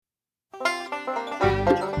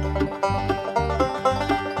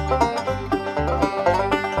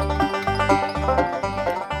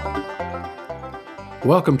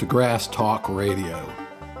Welcome to Grass Talk Radio.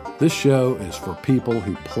 This show is for people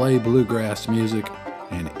who play bluegrass music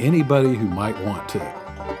and anybody who might want to.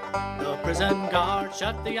 The prison guard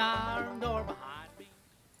shut the iron door behind me.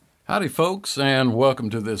 Howdy, folks, and welcome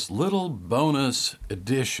to this little bonus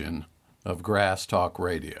edition of Grass Talk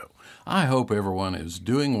Radio. I hope everyone is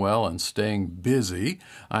doing well and staying busy.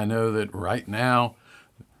 I know that right now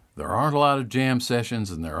there aren't a lot of jam sessions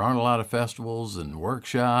and there aren't a lot of festivals and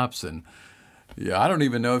workshops, and I don't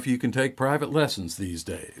even know if you can take private lessons these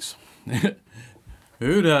days.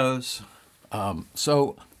 Who knows?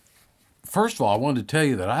 So first of all, I wanted to tell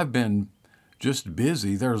you that I've been just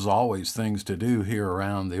busy. There's always things to do here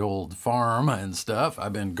around the old farm and stuff.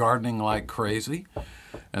 I've been gardening like crazy,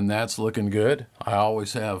 and that's looking good. I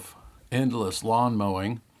always have endless lawn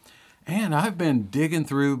mowing, and I've been digging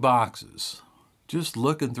through boxes, just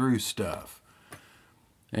looking through stuff.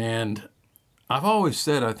 And I've always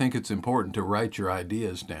said I think it's important to write your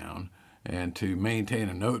ideas down and to maintain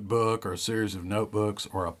a notebook or a series of notebooks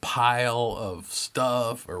or a pile of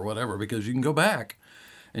stuff or whatever, because you can go back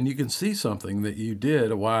and you can see something that you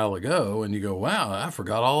did a while ago and you go, wow, I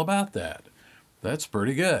forgot all about that. That's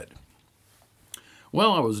pretty good.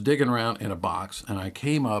 Well, I was digging around in a box and I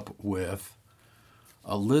came up with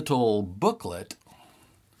a little booklet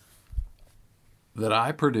that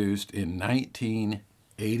I produced in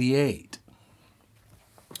 1988.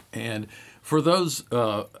 And for those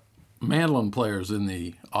mandolin players in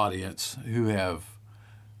the audience who have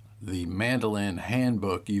the Mandolin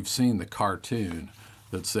Handbook, you've seen the cartoon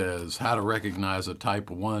that says how to recognize a Type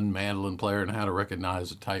 1 mandolin player and how to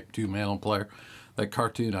recognize a Type 2 mandolin player. That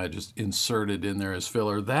cartoon I just inserted in there as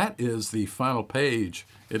filler. That is the final page.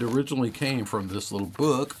 It originally came from this little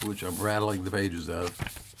book, which I'm rattling the pages of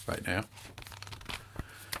right now.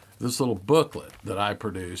 This little booklet that I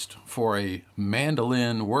produced for a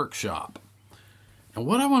mandolin workshop. And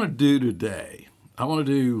what I want to do today, I want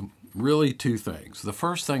to do really two things. The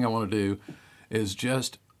first thing I want to do is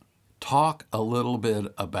just talk a little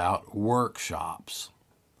bit about workshops.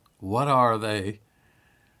 What are they?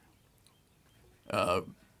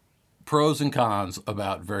 Pros and cons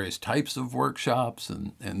about various types of workshops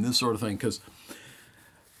and this sort of thing. Because,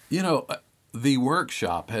 the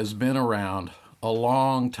workshop has been around a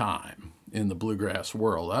long time in the bluegrass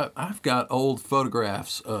world. I've got old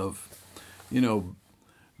photographs of,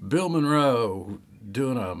 Bill Monroe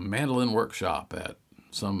doing a mandolin workshop at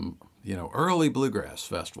some, early bluegrass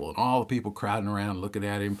festival, and all the people crowding around looking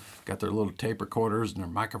at him, got their little tape recorders and their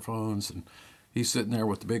microphones, and he's sitting there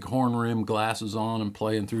with the big horn rim glasses on and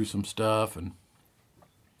playing through some stuff. And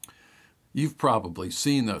you've probably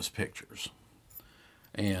seen those pictures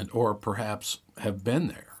or perhaps have been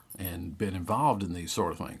there and been involved in these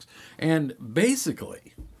sort of things. And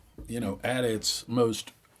basically, at its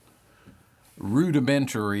most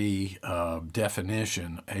rudimentary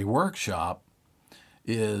definition, a workshop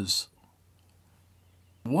is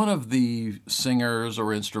one of the singers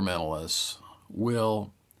or instrumentalists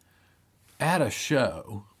will, at a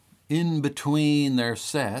show, in between their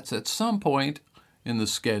sets, at some point in the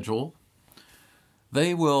schedule,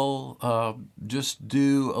 they will just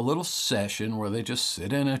do a little session where they just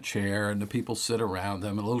sit in a chair and the people sit around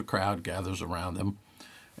them, a little crowd gathers around them,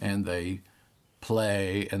 and they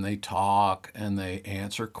play and they talk and they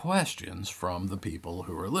answer questions from the people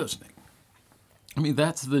who are listening. I mean,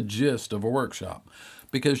 that's the gist of a workshop,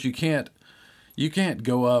 because you can't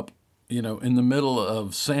go up, in the middle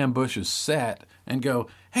of Sam Bush's set and go,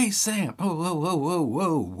 hey, Sam,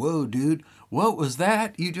 whoa, dude, what was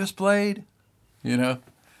that you just played?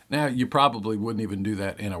 Now you probably wouldn't even do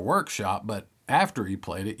that in a workshop, but after he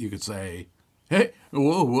played it, you could say, hey,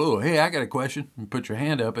 whoa, hey, I got a question. And put your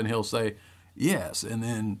hand up and he'll say, yes. And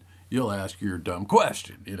then you'll ask your dumb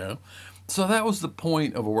question, So that was the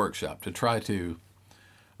point of a workshop, to try to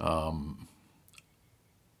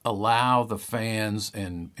allow the fans,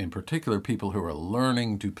 and in particular people who are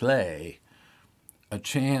learning to play, a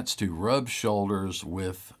chance to rub shoulders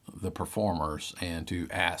with the performers and to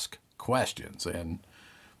ask questions and,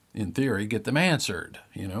 in theory, get them answered,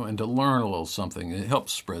 and to learn a little something. It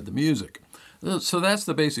helps spread the music. So that's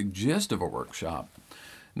the basic gist of a workshop.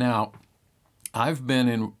 Now, I've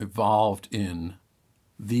been involved in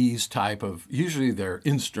these type of, usually they're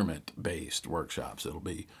instrument-based workshops. It'll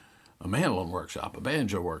be a mandolin workshop, a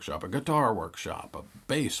banjo workshop, a guitar workshop, a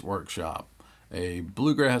bass workshop, a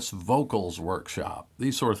bluegrass vocals workshop,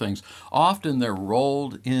 these sort of things. Often they're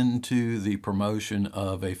rolled into the promotion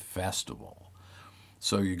of a festival.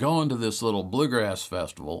 So you go into this little bluegrass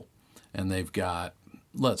festival and they've got,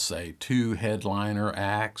 let's say, 2 headliner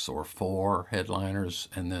acts or 4 headliners,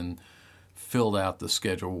 and then filled out the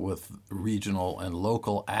schedule with regional and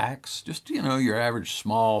local acts, just, your average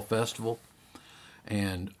small festival.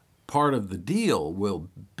 And part of the deal will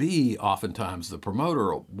be oftentimes the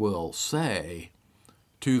promoter will say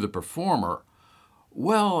to the performer,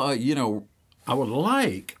 well, I would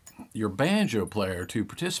like your banjo player to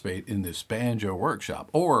participate in this banjo workshop,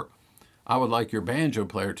 or I would like your banjo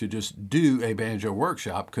player to just do a banjo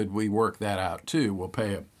workshop. Could we work that out too? We'll pay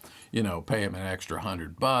him, pay him an extra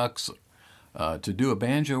 $100 to do a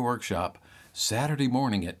banjo workshop Saturday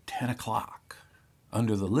morning at 10 o'clock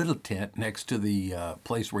under the little tent next to the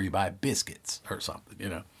place where you buy biscuits or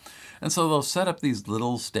something, And so they'll set up these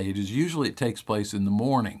little stages. Usually it takes place in the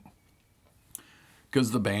morning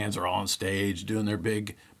because the bands are on stage doing their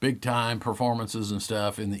big time performances and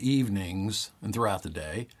stuff in the evenings and throughout the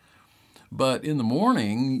day. But in the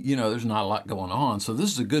morning, there's not a lot going on. So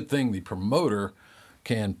this is a good thing the promoter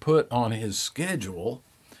can put on his schedule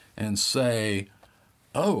and say,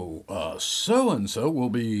 so-and-so will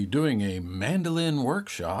be doing a mandolin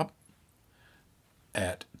workshop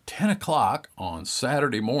at 10 o'clock on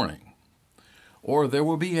Saturday morning. Or there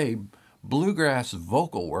will be a bluegrass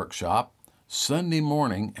vocal workshop Sunday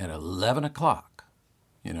morning at 11 o'clock,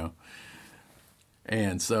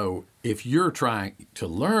 And so if you're trying to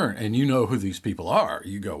learn and you know who these people are,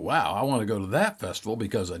 you go, wow, I want to go to that festival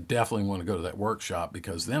because I definitely want to go to that workshop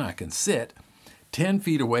because then I can sit 10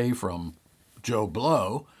 feet away from Joe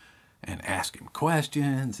Blow and ask him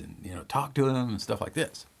questions and, talk to him and stuff like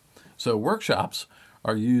this. So workshops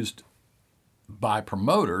are used by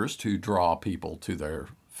promoters to draw people to their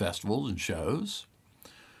festivals and shows.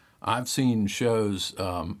 I've seen shows,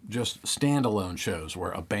 just standalone shows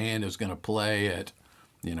where a band is going to play at,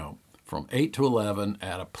 from 8 to 11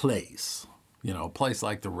 at a place, a place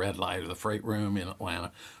like the Red Light or the Freight Room in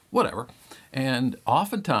Atlanta, whatever. And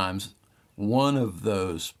oftentimes one of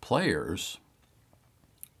those players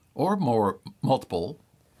or multiple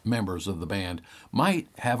members of the band might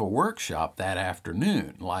have a workshop that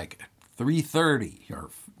afternoon, like 3:30 or,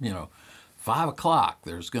 5 o'clock.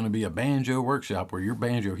 There's going to be a banjo workshop where your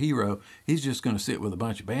banjo hero, he's just going to sit with a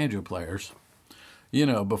bunch of banjo players,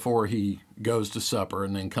 before he goes to supper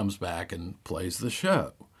and then comes back and plays the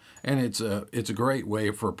show. And it's a great way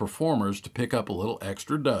for performers to pick up a little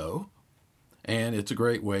extra dough. And it's a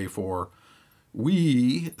great way for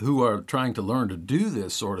we who are trying to learn to do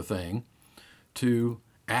this sort of thing to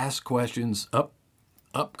ask questions up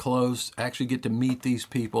close, actually get to meet these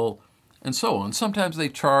people, and so on. Sometimes they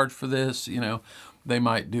charge for this, they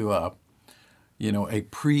might do a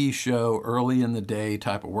pre-show early in the day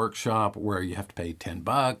type of workshop where you have to pay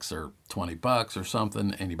 $10 or $20 or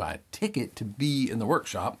something, and you buy a ticket to be in the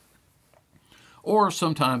workshop. Or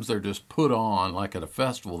sometimes they're just put on, like at a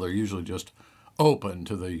festival, they're usually just open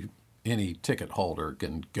to any ticket holder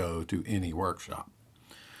can go to any workshop.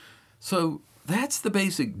 So that's the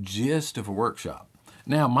basic gist of a workshop.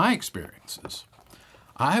 Now, my experiences,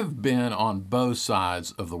 I've been on both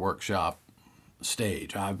sides of the workshop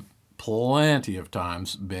stage. I've plenty of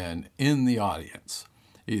times been in the audience,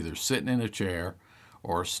 either sitting in a chair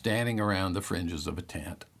or standing around the fringes of a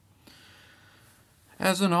tent.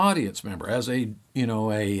 As an audience member, as a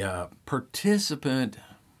participant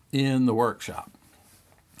in the workshop.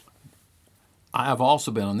 I have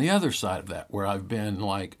also been on the other side of that, where I've been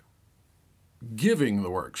like giving the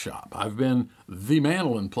workshop. I've been the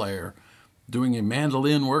mandolin player doing a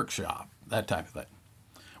mandolin workshop, that type of thing,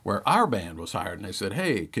 where our band was hired and they said,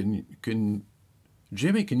 hey, can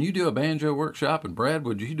Jimmy, can you do a banjo workshop? And Brad,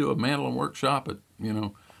 would you do a mandolin workshop at,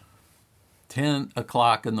 10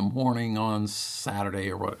 o'clock in the morning on Saturday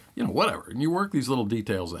or whatever. And you work these little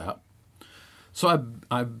details out. So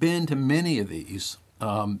I've been to many of these,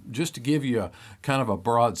 just to give you a kind of a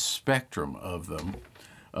broad spectrum of them.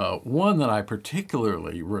 One that I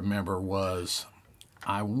particularly remember was,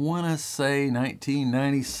 I want to say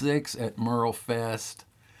 1996 at Merle Fest,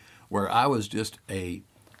 where I was just a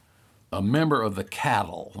member of the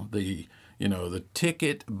cattle, the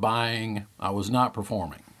ticket buying. I was not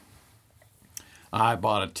performing. I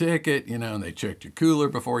bought a ticket, and they checked your cooler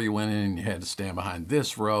before you went in, and you had to stand behind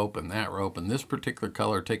this rope, and this particular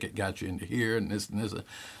color ticket got you into here, and this,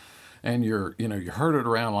 and you're herded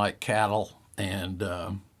around like cattle. And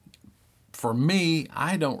for me,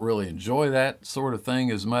 I don't really enjoy that sort of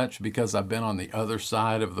thing as much because I've been on the other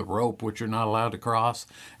side of the rope, which you're not allowed to cross,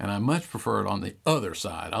 and I much prefer it on the other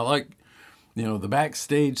side. I like, the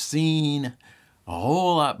backstage scene a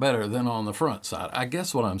whole lot better than on the front side. I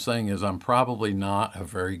guess what I'm saying is I'm probably not a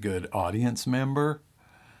very good audience member.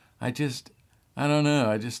 I don't know.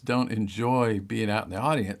 I just don't enjoy being out in the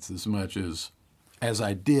audience as much as as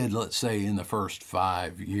I did, let's say, in the first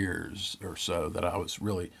 5 years or so that I was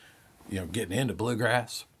really, getting into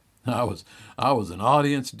bluegrass. I was an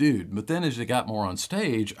audience dude, but then as you got more on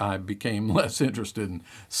stage, I became less interested in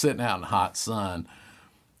sitting out in the hot sun,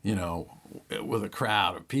 you know, with a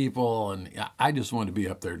crowd of people, and I just wanted to be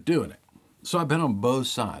up there doing it. So I've been on both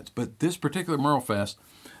sides. But this particular Merle Fest,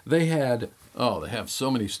 they have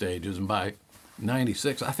so many stages, and by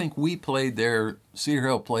 '96, I think we played there. Cedar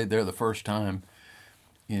Hill played there the first time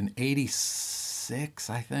in '86,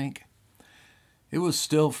 I think. It was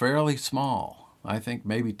still fairly small. I think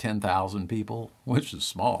maybe 10,000 people, which is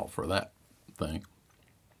small for that thing.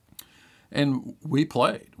 And we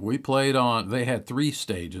played. They had 3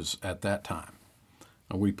 stages at that time.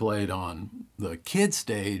 And we played on the kid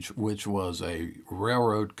stage, which was a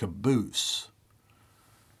railroad caboose.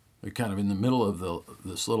 Kind of in the middle of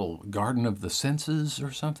this little Garden of the Senses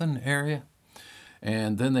or something area.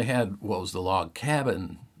 And then they had what was the log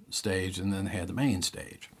cabin stage, and then they had the main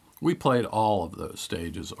stage. We played all of those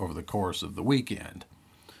stages over the course of the weekend.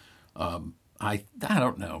 I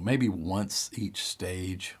don't know, maybe once each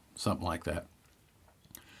stage, something like that.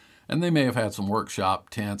 And they may have had some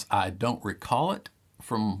workshop tents. I don't recall it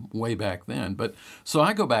from way back then. But so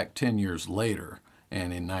I go back 10 years later,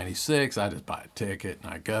 and in '96, I just buy a ticket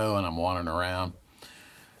and I go and I'm wandering around.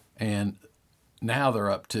 And now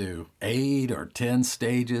they're up to 8 or 10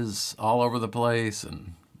 stages all over the place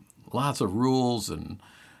and lots of rules, and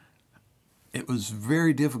it was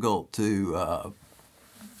very difficult to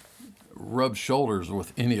rub shoulders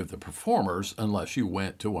with any of the performers unless you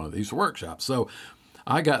went to one of these workshops. So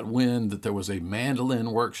I got wind that there was a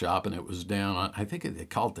mandolin workshop, and it was down on, I think they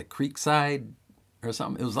called it the Creekside or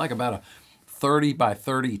something. It was like about a 30 by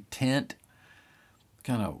 30 tent,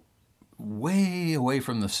 kind of way away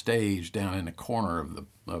from the stage down in the corner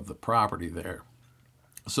of the property there.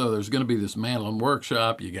 So there's going to be this mandolin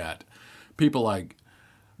workshop. You got people like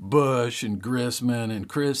Bush and Grisman and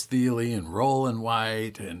Chris Thiele and Roland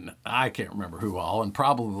White, and I can't remember who all, and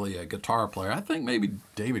probably a guitar player. I think maybe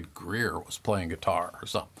David Greer was playing guitar or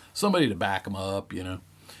something. Somebody to back him up,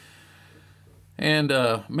 And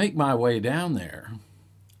make my way down there.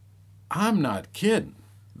 I'm not kidding.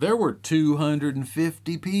 There were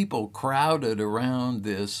 250 people crowded around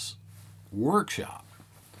this workshop.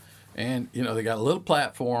 And, they got a little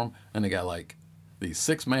platform, and they got like these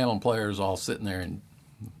 6 mandolin players all sitting there in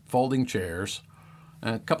folding chairs,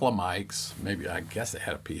 and a couple of mics. Maybe, I guess they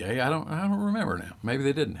had a PA. I don't remember now. Maybe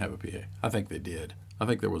they didn't have a PA. I think they did. I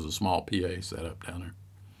think there was a small PA set up down there.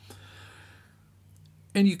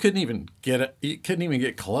 And you couldn't even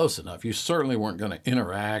get close enough. You certainly weren't going to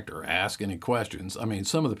interact or ask any questions. I mean,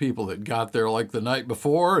 some of the people that got there like the night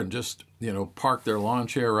before and just, parked their lawn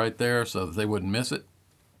chair right there so that they wouldn't miss it,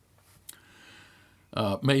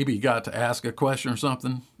 maybe got to ask a question or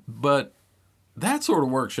something. But that sort of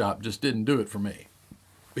workshop just didn't do it for me.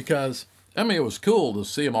 Because, it was cool to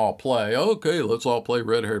see them all play. Okay, let's all play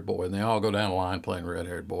Red Haired Boy. And they all go down the line playing Red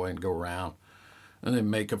Haired Boy and go around. And they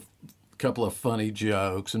make a couple of funny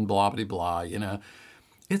jokes and blah, blah, blah,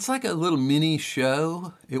 It's like a little mini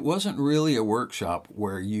show. It wasn't really a workshop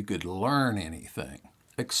where you could learn anything,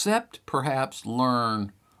 except perhaps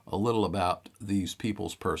learn a little about these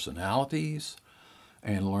people's personalities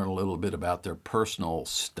and learn a little bit about their personal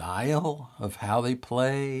style of how they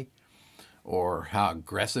play, or how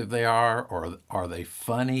aggressive they are, or are they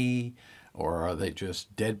funny, or are they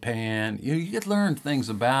just deadpan. You get to learn things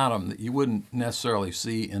about them that you wouldn't necessarily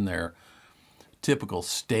see in their typical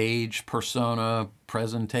stage persona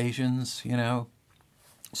presentations,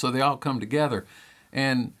 So they all come together.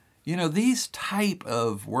 And, these type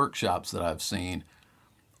of workshops that I've seen,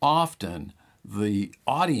 often the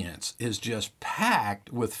audience is just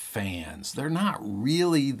packed with fans. They're not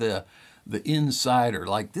really the insider.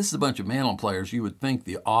 Like, this is a bunch of mandolin players. You would think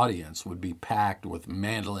the audience would be packed with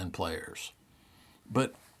mandolin players.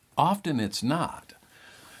 But often it's not.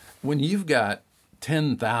 When you've got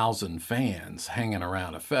 10,000 fans hanging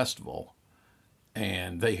around a festival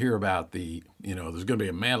and they hear about there's going to be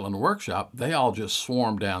a mandolin workshop, they all just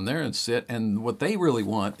swarm down there and sit. And what they really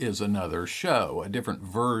want is another show, a different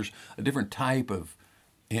version, a different type of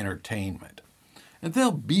entertainment. And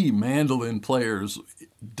there'll be mandolin players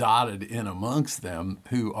dotted in amongst them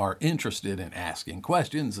who are interested in asking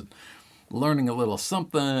questions and learning a little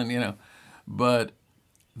something, but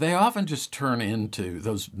they often just turn into,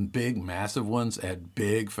 those big, massive ones at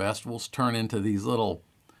big festivals, turn into these little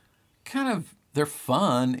they're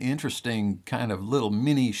fun, interesting kind of little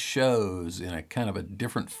mini shows in a kind of a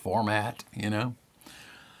different format,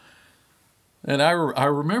 And I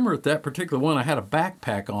remember at that particular one, I had a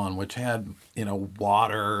backpack on, which had,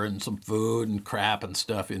 water and some food and crap and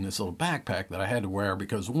stuff in this little backpack that I had to wear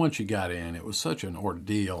because once you got in, it was such an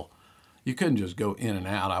ordeal. You couldn't just go in and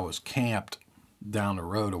out. I was camped down the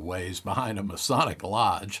road a ways behind a Masonic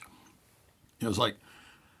lodge. It was like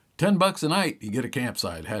 $10 a night, you get a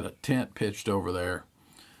campsite. Had a tent pitched over there.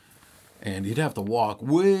 And you'd have to walk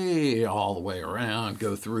way all the way around,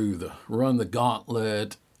 run the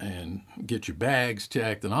gauntlet, and get your bags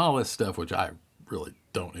checked and all this stuff, which I really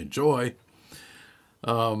don't enjoy.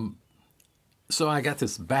 So I got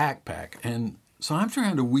this backpack, and so I'm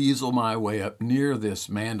trying to weasel my way up near this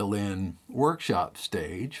mandolin workshop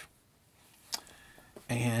stage,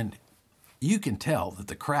 and you can tell that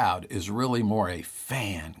the crowd is really more a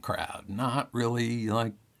fan crowd, not really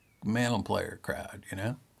like mandolin player crowd,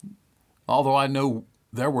 Although I know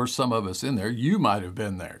there were some of us in there. You might have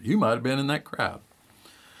been there. You might have been in that crowd.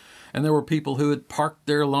 And there were people who had parked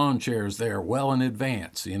their lawn chairs there well in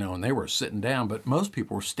advance, and they were sitting down, but most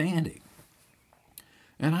people were standing.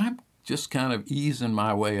 And I'm just kind of easing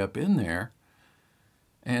my way up in there.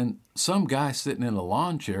 And some guy sitting in a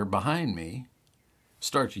lawn chair behind me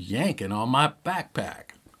starts yanking on my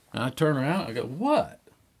backpack. And I turn around and I go, "What?"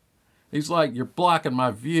 He's like, "You're blocking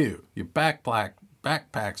my view. Your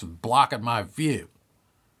backpack's blocking my view."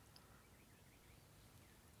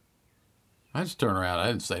 I just turned around. I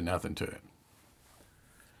didn't say nothing to him.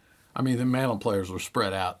 I mean, the mandolin players were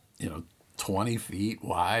spread out, 20 feet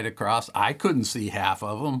wide across. I couldn't see half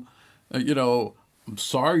of them. "I'm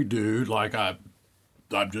sorry, dude. Like,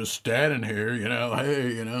 I'm just standing here,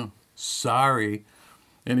 hey, sorry."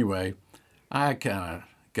 Anyway, I kind of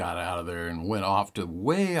got out of there and went off to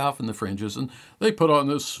way off in the fringes. And they put on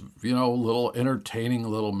this, little entertaining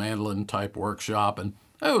little mandolin type workshop. And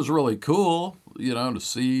it was really cool, to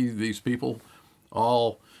see these people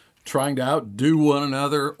all trying to outdo one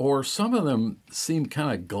another. Or some of them seemed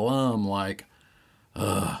kind of glum, like,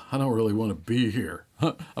 I don't really want to be here.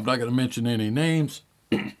 I'm not going to mention any names.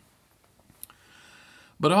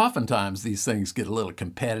 But oftentimes these things get a little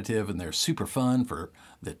competitive and they're super fun for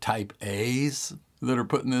the type A's that are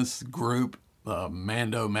putting this group,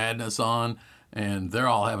 Mando Madness, on, and they're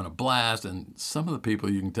all having a blast. And some of the people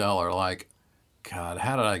you can tell are like, "God,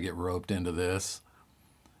 how did I get roped into this?"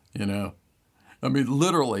 I mean,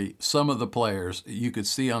 literally, some of the players, you could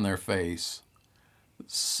see on their face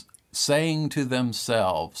saying to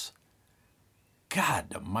themselves,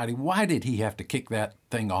 "God almighty, why did he have to kick that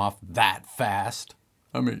thing off that fast?"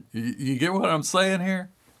 I mean, you get what I'm saying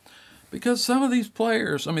here? Because some of these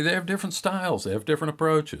players, I mean, they have different styles, they have different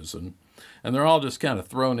approaches, and they're all just kind of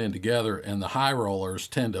thrown in together, and the high rollers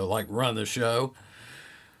tend to like run the show.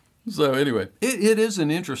 So anyway, it is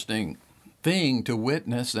an interesting thing to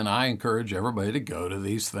witness, and I encourage everybody to go to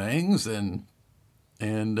these things and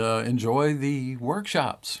enjoy the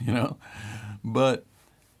workshops, But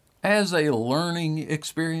as a learning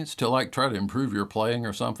experience to like try to improve your playing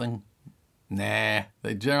or something, nah,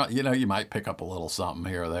 they generally, you might pick up a little something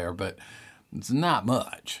here or there, but it's not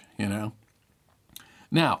much,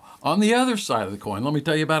 Now, on the other side of the coin, let me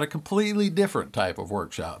tell you about a completely different type of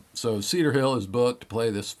workshop. So Cedar Hill is booked to play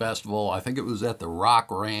this festival. I think it was at the Rock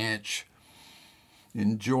Ranch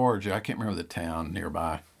in Georgia. I can't remember the town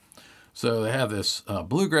nearby. So they have this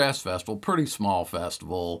bluegrass festival, pretty small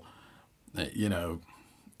festival,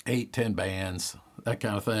 8-10 bands, that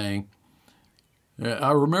kind of thing.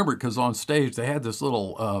 I remember it because on stage they had this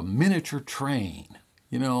little miniature train,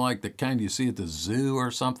 like the kind you see at the zoo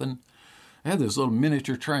or something. They had this little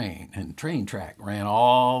miniature train, and train track ran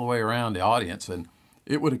all the way around the audience, and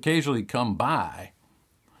it would occasionally come by,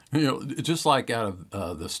 just like out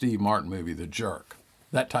of the Steve Martin movie, The Jerk,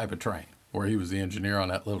 that type of train, where he was the engineer on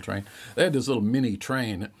that little train. They had this little mini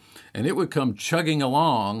train, and it would come chugging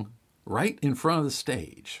along right in front of the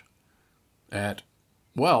stage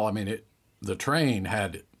the train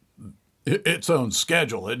had its own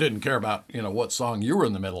schedule. It didn't care about, what song you were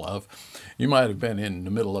in the middle of. You might have been in the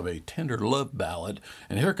middle of a tender love ballad,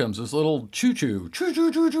 and here comes this little choo-choo,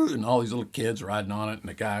 choo-choo-choo-choo, and all these little kids riding on it, and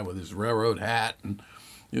a guy with his railroad hat, and,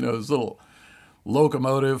 this little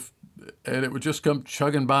locomotive, and it would just come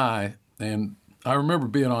chugging by. And I remember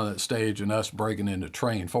being on that stage and us breaking into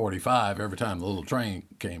Train 45 every time the little train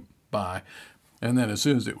came by. And then as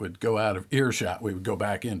soon as it would go out of earshot, we would go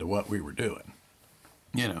back into what we were doing.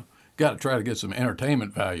 Got to try to get some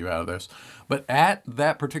entertainment value out of this. But at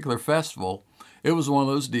that particular festival, it was one of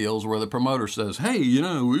those deals where the promoter says, "Hey,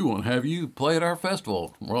 we want to have you play at our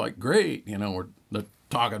festival." We're like, "Great." We're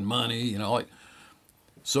talking money, like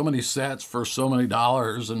so many sets for so many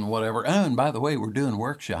dollars and whatever. And by the way, we're doing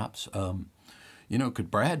workshops.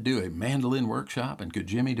 could Brad do a mandolin workshop and could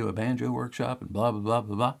Jimmy do a banjo workshop and blah, blah, blah,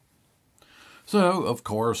 blah, blah. So, of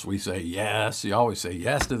course, we say yes. You always say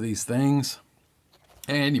yes to these things.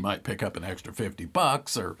 And you might pick up an extra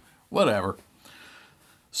 $50 or whatever.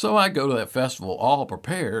 So I go to that festival all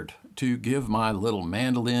prepared to give my little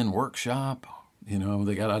mandolin workshop.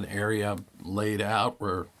 They got an area laid out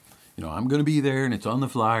where, I'm going to be there and it's on the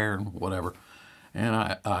flyer and whatever. And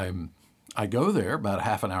I go there about a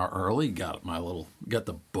half an hour early, got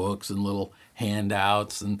the books and little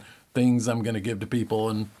handouts and things I'm going to give to people,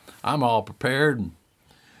 and I'm all prepared. And,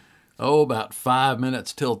 about 5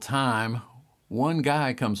 minutes till time, one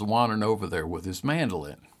guy comes wandering over there with his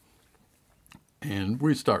mandolin. And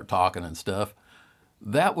we start talking and stuff.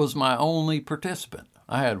 That was my only participant.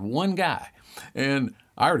 I had one guy. And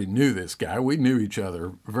I already knew this guy. We knew each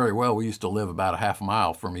other very well. We used to live about a half a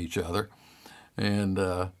mile from each other. And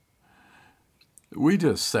we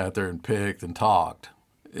just sat there and picked and talked.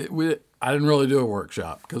 I didn't really do a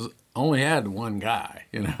workshop because I only had one guy,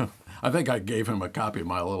 I think I gave him a copy of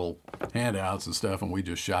my little handouts and stuff, and we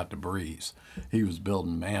just shot the breeze. He was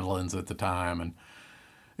building mandolins at the time, and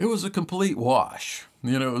it was a complete wash.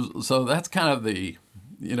 So that's kind of the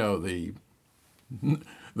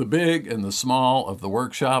big and the small of the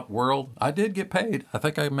workshop world. I did get paid. I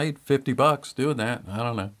think I made $50 doing that. I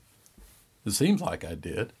don't know. It seems like I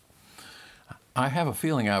did. I have a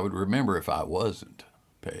feeling I would remember if I wasn't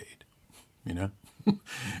paid,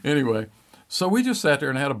 Anyway, so we just sat there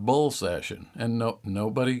and had a bull session, and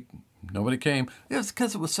nobody came. It's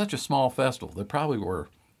because it was such a small festival. There probably were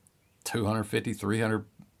 250, 300,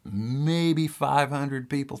 maybe 500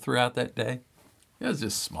 people throughout that day. It was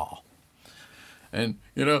just small. And,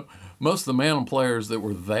 most of the mandolin players that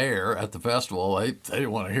were there at the festival, they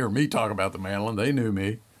didn't want to hear me talk about the mandolin. They knew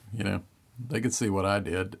me, They could see what I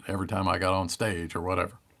did every time I got on stage or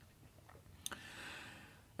whatever.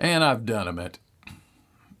 And I've done them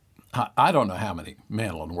I don't know how many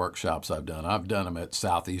mandolin workshops I've done. I've done them at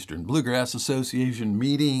Southeastern Bluegrass Association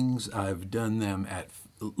meetings. I've done them a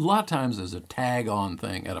lot of times as a tag-on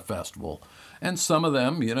thing at a festival. And some of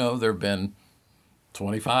them, there have been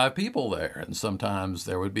 25 people there, and sometimes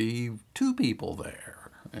there would be 2 people there.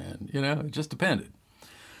 And, it just depended.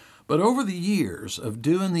 But over the years of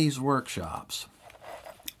doing these workshops,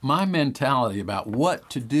 my mentality about what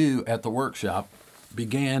to do at the workshop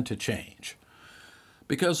began to change.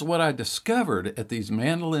 Because what I discovered at these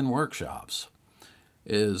mandolin workshops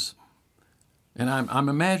is, and I'm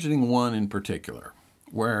imagining one in particular,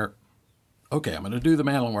 where, okay, I'm going to do the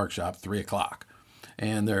mandolin workshop 3 o'clock,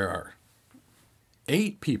 and there are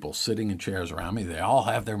 8 people sitting in chairs around me. They all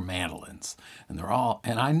have their mandolins, and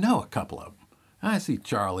I know a couple of them. I see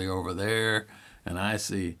Charlie over there, and I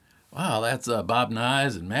see, wow, that's Bob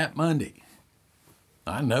Nyes and Matt Mundy.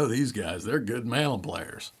 I know these guys. They're good mandolin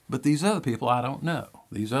players. But these other people I don't know,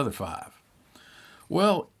 these other 5.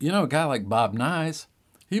 Well, a guy like Bob Nyes,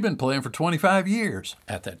 he'd been playing for 25 years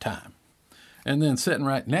at that time. And then sitting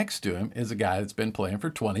right next to him is a guy that's been playing for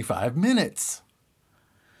 25 minutes.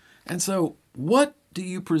 And so what do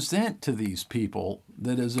you present to these people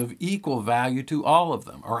that is of equal value to all of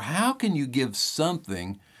them? Or how can you give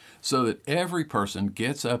something so that every person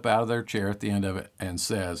gets up out of their chair at the end of it and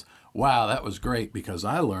says, wow, that was great because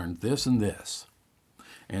I learned this and this.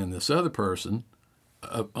 And this other person,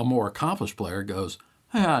 a more accomplished player, goes,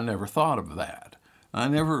 hey, I never thought of that.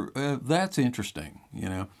 That's interesting,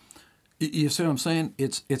 You see what I'm saying?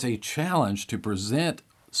 It's a challenge to present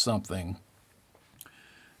something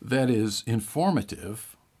that is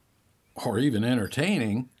informative or even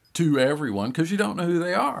entertaining to everyone because you don't know who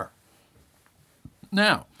they are.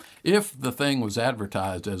 Now, if the thing was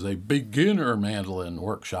advertised as a beginner mandolin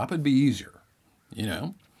workshop, it'd be easier,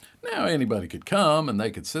 Now, anybody could come and they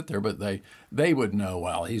could sit there, but they would know,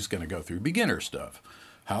 well, he's going to go through beginner stuff,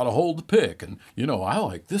 how to hold the pick, and, I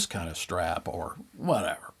like this kind of strap or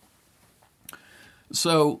whatever.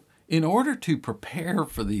 So in order to prepare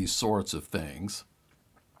for these sorts of things,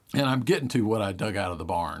 and I'm getting to what I dug out of the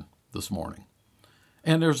barn this morning,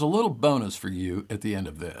 and there's a little bonus for you at the end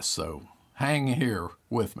of this, so hang here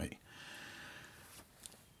with me.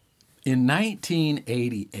 In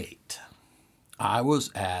 1988, I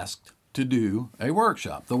was asked to do a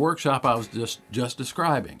workshop, the workshop I was just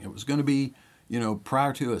describing. It was going to be,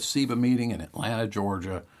 prior to a SEBA meeting in Atlanta,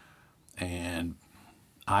 Georgia, and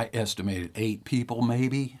I estimated 8 people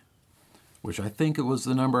maybe, which I think it was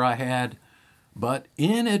the number I had. But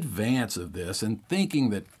in advance of this and thinking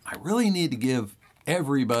that I really need to give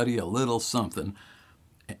everybody a little something,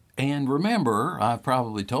 And remember, I've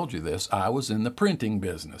probably told you this, I was in the printing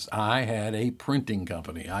business. I had a printing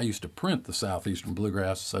company. I used to print the Southeastern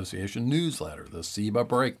Bluegrass Association newsletter, the SEBA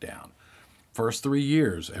Breakdown. First 3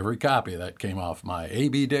 years, every copy of that came off my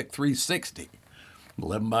AB Dick 360,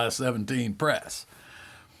 11 by 17 press.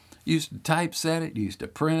 Used to typeset it, used to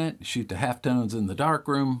print it, shoot the halftones in the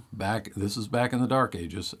darkroom. This is back in the dark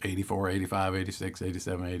ages, 84, 85, 86,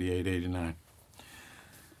 87, 88, 89.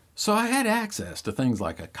 So I had access to things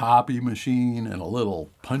like a copy machine and a little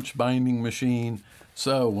punch binding machine.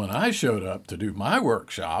 So when I showed up to do my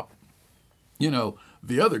workshop,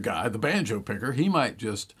 the other guy, the banjo picker, he might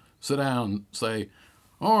just sit down and say,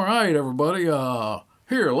 all right, everybody,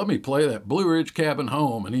 here, let me play that Blue Ridge Cabin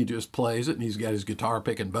Home. And he just plays it, and he's got his guitar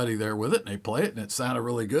picking buddy there with it, and they play it, and it sounded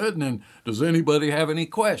really good. And then, does anybody have any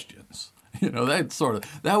questions?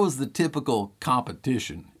 That was the typical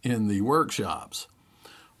competition in the workshops.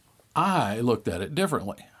 I looked at it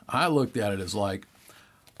differently. I looked at it as like,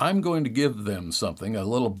 I'm going to give them something, a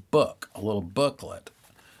little booklet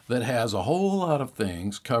that has a whole lot of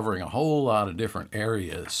things covering a whole lot of different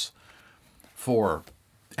areas for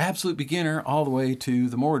absolute beginner all the way to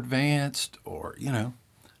the more advanced, or, a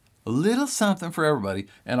little something for everybody.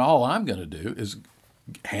 And all I'm going to do is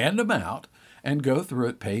hand them out and go through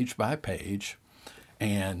it page by page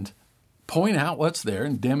and point out what's there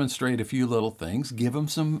and demonstrate a few little things, give them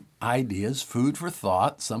some ideas, food for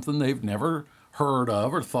thought, something they've never heard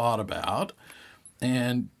of or thought about.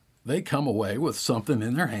 And they come away with something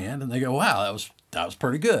in their hand and they go, wow, that was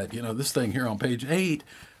pretty good. This thing here on page 8,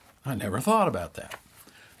 I never thought about that.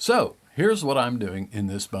 So here's what I'm doing in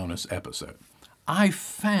this bonus episode. I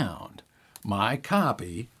found my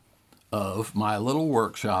copy of my little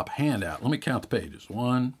workshop handout. Let me count the pages.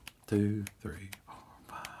 1, 2, 3, 4,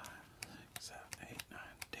 5, 6, 7, 8, 9,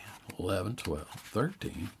 10, 11, 12,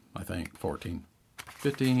 13, I think, 14,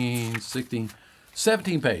 15, 16,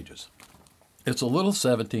 17 pages. It's a little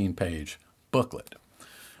 17-page booklet,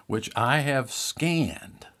 which I have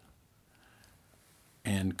scanned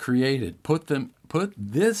and created, put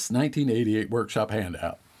this 1988 workshop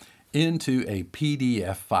handout into a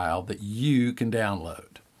PDF file that you can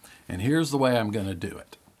download. And here's the way I'm going to do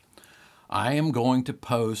it. I am going to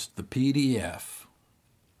post the PDF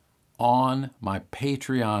on my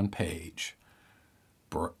Patreon page,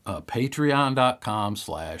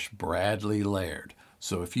 patreon.com/Bradley Laird.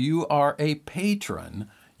 So if you are a patron,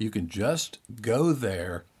 you can just go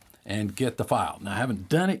there and get the file. Now, I haven't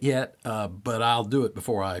done it yet, but I'll do it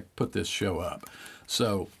before I put this show up.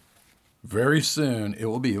 So very soon it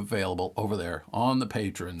will be available over there on the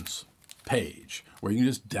patrons page where you can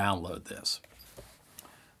just download this.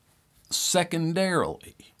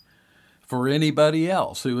 Secondarily, for anybody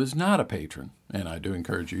else who is not a patron, and I do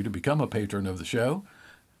encourage you to become a patron of the show,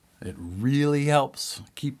 it really helps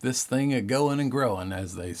keep this thing going and growing,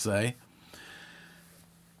 as they say.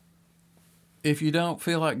 If you don't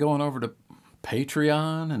feel like going over to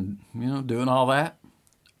Patreon and, doing all that,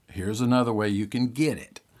 here's another way you can get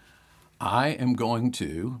it. I am going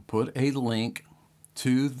to put a link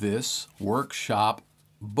to this workshop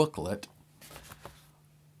booklet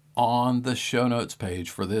on the show notes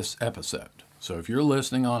page for this episode. So if you're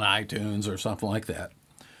listening on iTunes or something like that,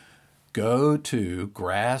 go to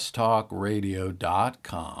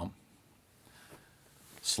grasstalkradio.com,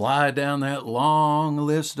 slide down that long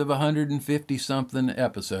list of 150-something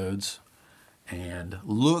episodes, and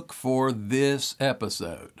look for this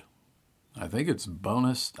episode. I think it's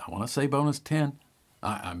bonus, I want to say bonus 10.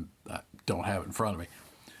 I don't have it in front of me.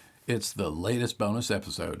 It's the latest bonus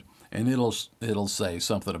episode, and it'll say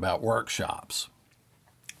something about workshops.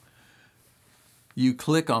 You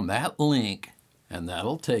click on that link, and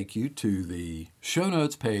that'll take you to the show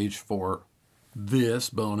notes page for this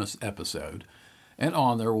bonus episode. And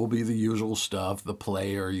on there will be the usual stuff, the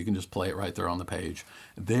player. You can just play it right there on the page.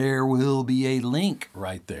 There will be a link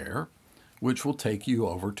right there, which will take you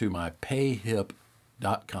over to my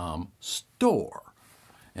payhip.com store.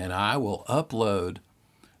 And I will upload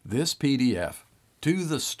this PDF to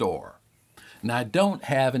the store. Now, I don't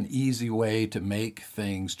have an easy way to make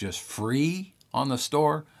things just free on the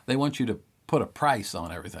store. They want you to put a price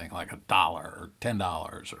on everything, like $1 or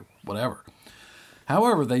 $10 or whatever.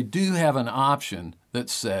 However, they do have an option that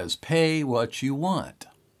says pay what you want.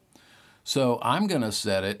 So I'm going to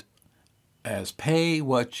set it as pay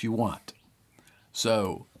what you want.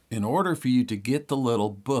 So in order for you to get the little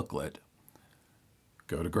booklet,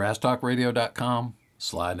 go to grasstalkradio.com,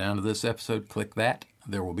 slide down to this episode, click that.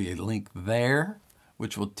 There will be a link there,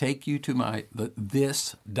 which will take you to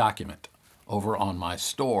this document over on my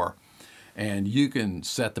store. And you can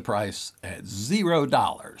set the price at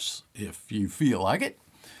 $0 if you feel like it.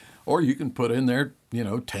 Or you can put in there,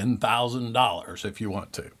 $10,000 if you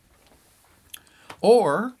want to.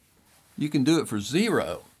 Or you can do it for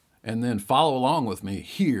zero and then follow along with me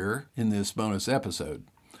here in this bonus episode.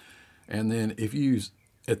 And then if you,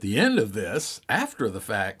 at the end of this, after the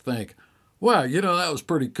fact, think, wow, that was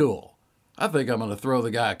pretty cool. I think I'm going to throw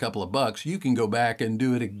the guy a couple of bucks. You can go back and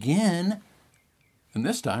do it again. And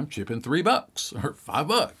this time chip in $3 or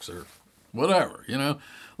 $5 or whatever,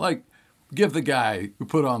 like give the guy who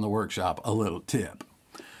put on the workshop a little tip.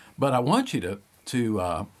 But I want you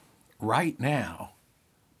to right now,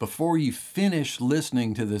 before you finish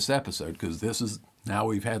listening to this episode, because now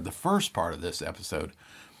we've had the first part of this episode,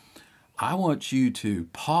 I want you to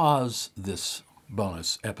pause this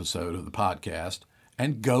bonus episode of the podcast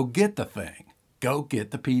and go get the thing. Go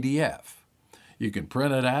get the PDF. You can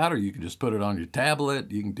print it out or you can just put it on your tablet.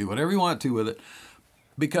 You can do whatever you want to with it,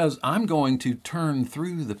 because I'm going to turn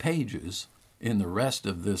through the pages in the rest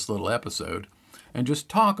of this little episode and just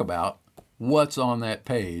talk about what's on that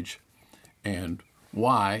page and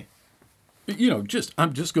why. I'm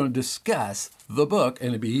just going to discuss the book, and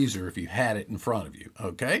it'd be easier if you had it in front of you,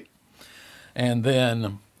 okay? And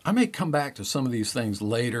then I may come back to some of these things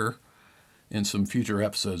later in some future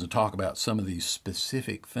episodes and talk about some of these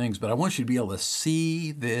specific things, but I want you to be able to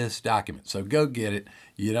see this document. So go get it.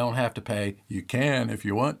 You don't have to pay. You can if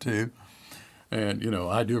you want to. And,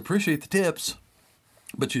 I do appreciate the tips,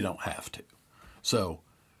 but you don't have to. So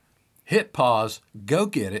hit pause, go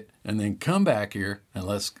get it, and then come back here and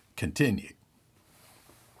let's continue.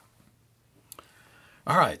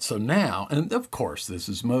 All right, so now, and of course this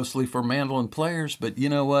is mostly for mandolin players, but you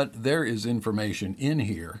know what? There is information in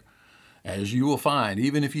here, as you will find,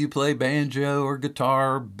 even if you play banjo or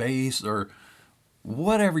guitar, bass, or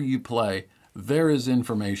whatever you play, there is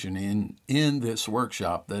information in this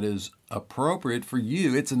workshop that is appropriate for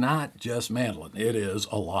you. It's not just mandolin. It is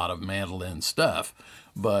a lot of mandolin stuff,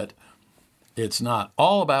 but it's not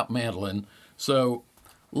all about mandolin. So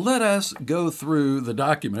let us go through the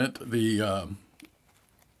document,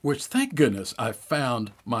 which, thank goodness, I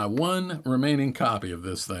found my one remaining copy of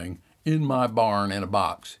this thing in my barn in a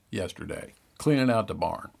box yesterday, cleaning out the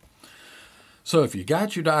barn. So if you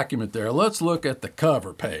got your document there, let's look at the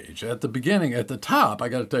cover page. At the beginning, at the top, I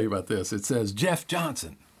got to tell you about this. It says Jeff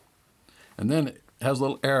Johnson. And then it has a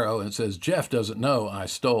little arrow and it says, Jeff doesn't know I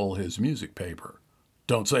stole his music paper.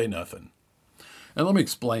 Don't say nothing. And let me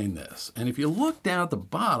explain this. And if you look down at the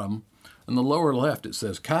bottom, in the lower left, it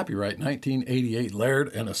says copyright 1988 Laird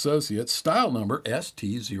and Associates, style number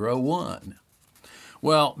ST01.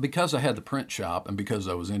 Well, because I had the print shop and because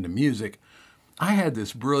I was into music, I had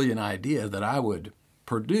this brilliant idea that I would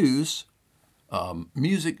produce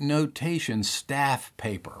music notation staff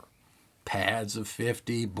paper, pads of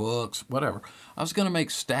 50, books, whatever. I was going to make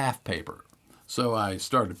staff paper. So I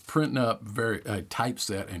started printing up I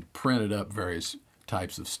typeset and printed up various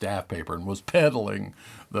types of staff paper and was peddling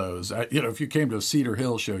those. If you came to a Cedar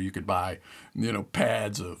Hill show, you could buy,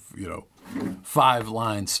 pads of,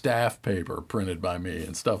 5-line staff paper printed by me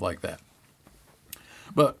and stuff like that.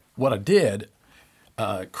 But what I did,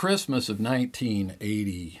 Christmas of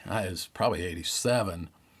 1980, I was probably 87,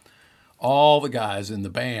 all the guys in the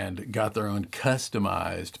band got their own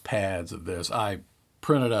customized pads of this. I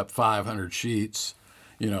printed up 500 sheets,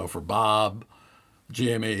 for Bob,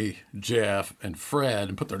 Jimmy, Jeff, and Fred,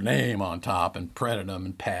 and put their name on top and printed them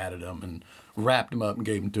and padded them and wrapped them up and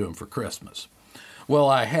gave them to them for Christmas. Well,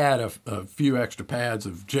 I had a few extra pads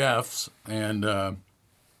of Jeff's, and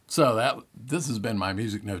so this has been my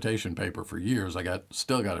music notation paper for years.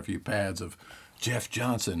 Still got a few pads of Jeff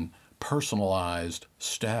Johnson personalized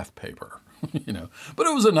staff paper, But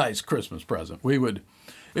it was a nice Christmas present.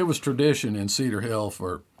 It was tradition in Cedar Hill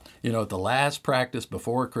for, at the last practice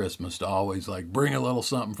before Christmas to always bring a little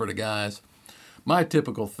something for the guys. My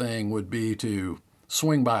typical thing would be to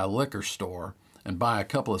swing by a liquor store and buy a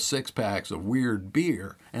couple of 6-packs of weird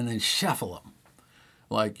beer and then shuffle them.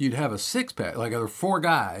 You'd have a 6-pack, there are 4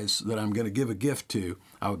 guys that I'm going to give a gift to.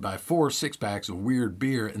 I would buy 4 6-packs of weird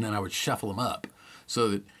beer and then I would shuffle them up so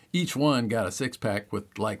that each one got a 6-pack with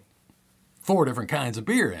 4 different kinds of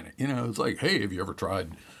beer in it. It's like, hey, have you ever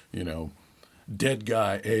tried, Dead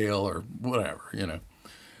Guy Ale or whatever,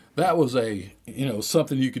 That was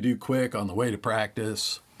something you could do quick on the way to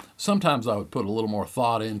practice. Sometimes I would put a little more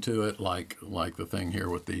thought into it, like the thing here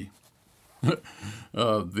with the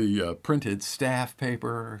printed staff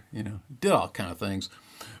paper, did all kind of things.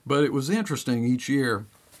 But it was interesting each year.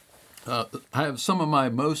 I have some of my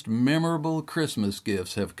most memorable Christmas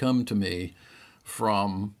gifts have come to me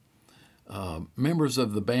from members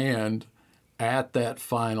of the band at that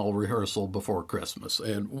final rehearsal before Christmas.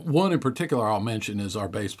 And one in particular I'll mention is our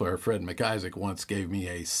bass player, Fred McIsaac, once gave me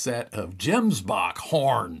a set of Gemsbach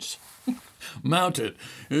horns mounted.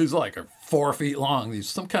 It was like 4 feet long. These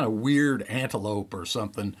some kind of weird antelope or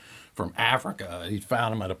something from Africa. He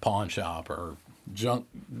found them at a pawn shop or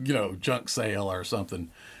junk sale or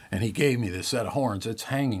something. And he gave me this set of horns. It's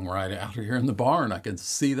hanging right out here in the barn. I can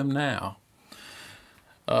see them now.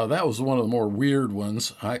 That was one of the more weird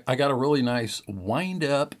ones. I got a really nice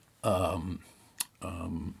wind-up,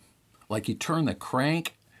 like you turn the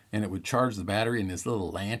crank and it would charge the battery in this little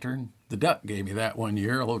lantern. The Duck gave me that one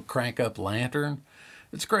year, a little crank-up lantern.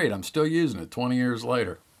 It's great. I'm still using it 20 years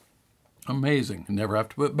later. Amazing. You never have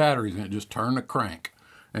to put batteries in it. Just turn the crank.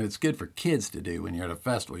 And it's good for kids to do when you're at a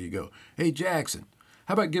festival. You go, hey, Jackson,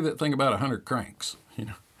 how about give that thing about 100 cranks?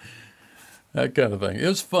 That kind of thing. It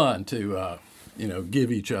was fun to...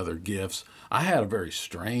 give each other gifts. I had a very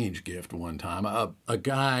strange gift one time. A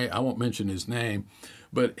guy, I won't mention his name,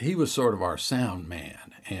 but he was sort of our sound man.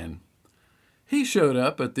 And he showed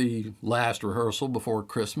up at the last rehearsal before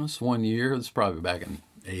Christmas one year. It was probably back in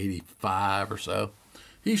 85 or so.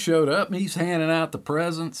 He showed up and he's handing out the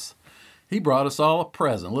presents. He brought us all a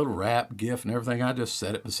present, a little wrap gift and everything. I just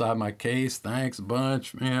set it beside my case. Thanks a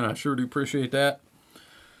bunch. Man, I sure do appreciate that.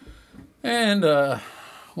 And,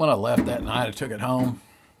 when I left that night, I took it home,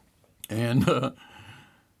 and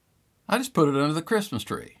I just put it under the Christmas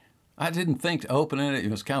tree. I didn't think to open it. It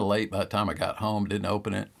was kind of late by the time I got home, didn't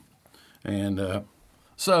open it. And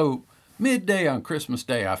so midday on Christmas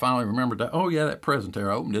Day, I finally remembered that, oh, yeah, that present there.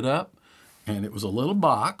 I opened it up, and it was a little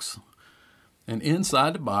box. And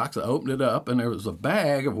inside the box, I opened it up, and there was a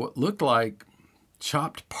bag of what looked like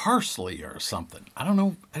chopped parsley or something. I don't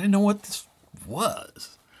know. I didn't know what this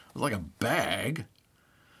was. It was like a bag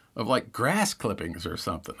of like grass clippings or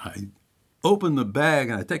something. I open the bag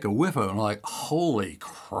and I take a whiff of it and I'm like, holy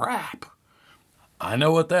crap. I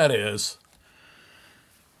know what that is.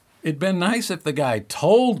 It'd been nice if the guy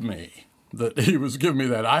told me that he was giving me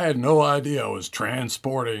that. I had no idea I was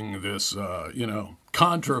transporting this,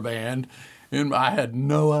 contraband, and I had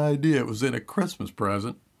no idea it was in a Christmas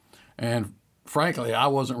present. And frankly, I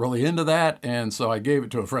wasn't really into that, and so I gave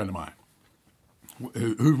it to a friend of mine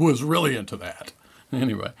who was really into that.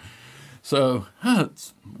 Anyway, so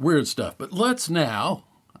it's weird stuff. But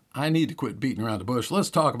I need to quit beating around the bush. Let's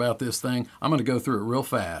talk about this thing. I'm going to go through it real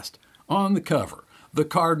fast. On the cover, the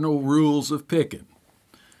cardinal rules of picking.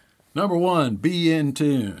 Number 1, be in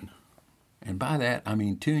tune. And by that, I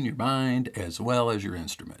mean tune your mind as well as your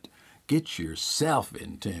instrument. Get yourself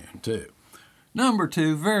in tune, too. Number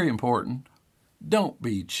 2, very important, don't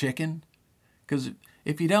be chicken. Because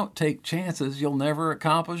if you don't take chances, you'll never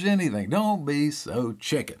accomplish anything. Don't be so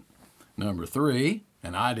chicken. Number 3,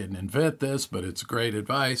 and I didn't invent this, but it's great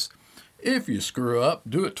advice. If you screw up,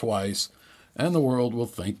 do it twice, and the world will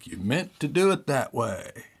think you meant to do it that way.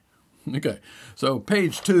 Okay, so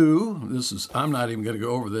page 2, I'm not even going to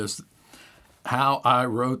go over this. How I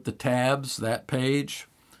wrote the tabs, that page,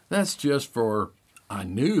 that's just for, I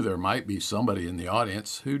knew there might be somebody in the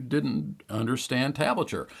audience who didn't understand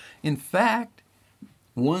tablature. In fact,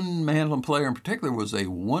 one mandolin player in particular was a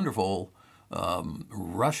wonderful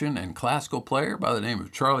Russian and classical player by the name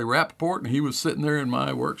of Charlie Rappaport, and he was sitting there in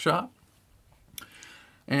my workshop.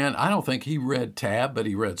 And I don't think he read tab, but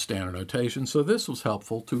he read standard notation, so this was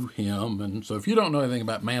helpful to him. And so if you don't know anything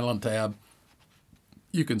about mandolin tab,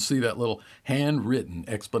 you can see that little handwritten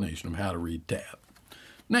explanation of how to read tab.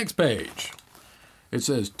 Next page. It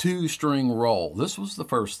says 2-string roll. This was the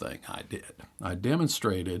first thing I did. I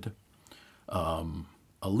demonstrated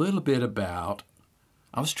a little bit about,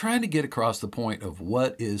 I was trying to get across the point of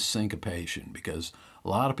what is syncopation, because a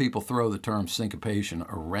lot of people throw the term syncopation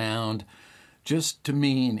around just to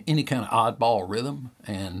mean any kind of oddball rhythm,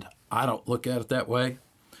 and I don't look at it that way.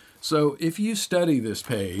 So if you study this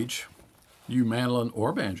page, you mandolin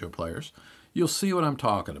or banjo players, you'll see what I'm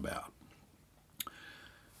talking about.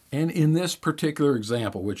 And in this particular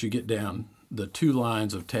example, which you get down, the 2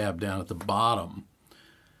 lines of tab down at the bottom,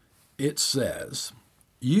 it says,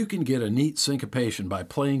 you can get a neat syncopation by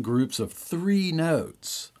playing groups of 3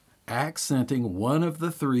 notes, accenting one of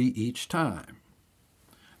the 3 each time.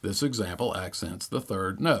 This example accents the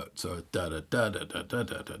 3rd note, so it's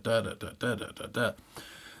da-da-da-da-da-da-da-da-da-da-da-da-da.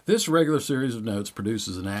 This regular series of notes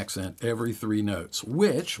produces an accent every 3 notes,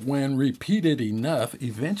 which, when repeated enough,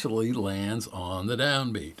 eventually lands on the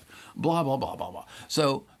downbeat. Blah, blah, blah, blah, blah.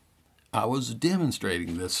 So I was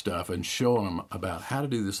demonstrating this stuff and showing them about how to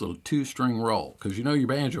do this little 2-string roll. Because you know your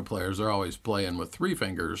banjo players are always playing with 3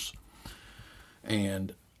 fingers.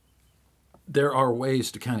 And there are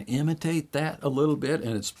ways to kind of imitate that a little bit,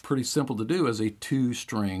 and it's pretty simple to do as a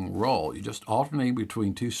 2-string roll. You just alternate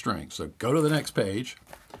between 2 strings. So go to the next page.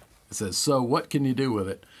 It says, so what can you do with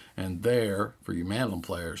it? And there, for you mandolin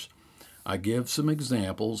players, I give some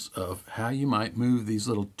examples of how you might move these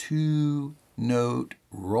little 2-note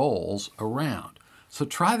rolls around. So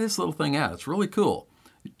try this little thing out. It's really cool.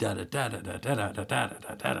 Kind of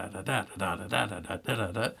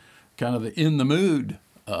the in the mood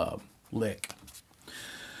lick.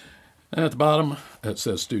 And at the bottom, it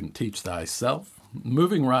says, student, teach thyself.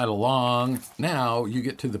 Moving right along, now you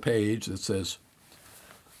get to the page that says,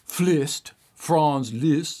 Flist, Franz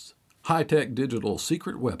Liszt, high-tech digital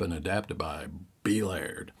secret weapon adapted by B.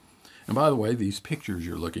 Laird. And by the way, these pictures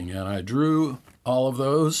you're looking at, I drew all of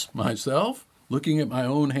those myself, looking at my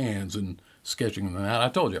own hands and sketching them out. I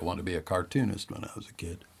told you I wanted to be a cartoonist when I was a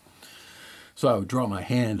kid. So I would draw my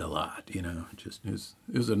hand a lot, just it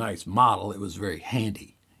was a nice model. It was very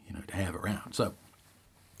handy, to have around. So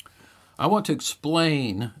I want to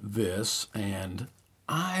explain this, and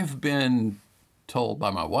I've been told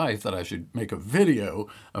by my wife that I should make a video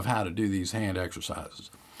of how to do these hand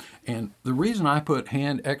exercises. And the reason I put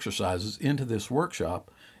hand exercises into this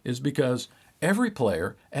workshop is because every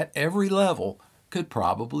player at every level could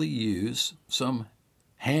probably use some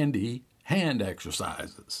handy hand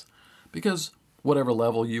exercises. Because whatever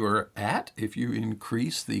level you are at, if you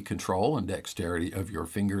increase the control and dexterity of your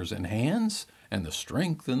fingers and hands and the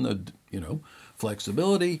strength and the,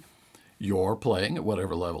 flexibility, your playing at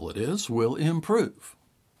whatever level it is will improve.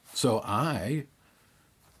 So I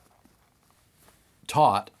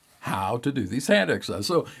taught how to do these hand exercises.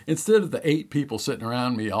 So instead of the 8 people sitting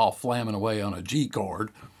around me all flamming away on a G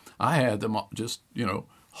chord, I had them just,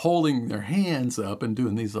 holding their hands up and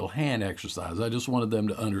doing these little hand exercises. I just wanted them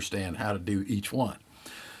to understand how to do each one.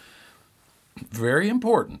 Very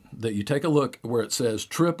important that you take a look where it says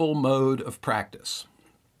triple mode of practice.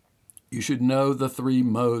 You should know the 3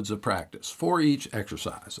 modes of practice for each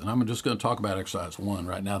exercise. And I'm just going to talk about exercise 1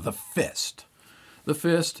 right now, the fist. The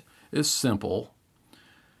fist is simple.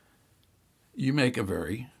 You make a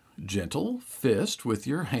very gentle fist with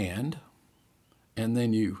your hand, and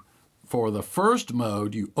then for the first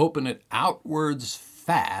mode, you open it outwards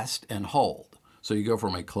fast and hold. So you go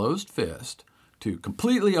from a closed fist to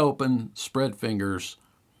completely open, spread fingers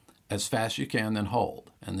as fast as you can, then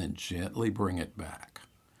hold, and then gently bring it back.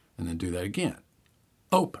 And then do that again.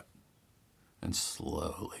 Open, and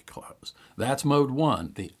slowly close. That's mode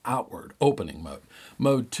 1, the outward opening mode.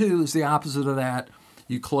 Mode 2 is the opposite of that.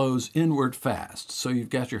 You close inward fast. So you've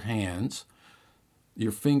got your hands,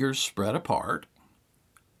 your fingers spread apart,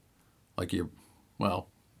 like your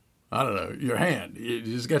hand. You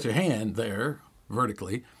just got your hand there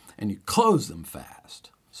vertically, and you close them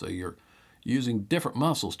fast. So you're using different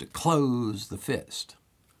muscles to close the fist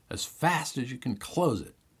as fast as you can close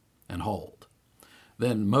it and hold.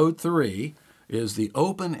 Then mode 3 is the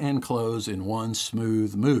open and close in one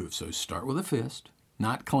smooth move. So start with a fist,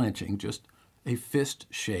 not clenching, just a fist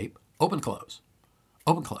shape, open, close,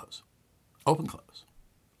 open, close, open, close,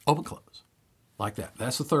 open, close. Like that.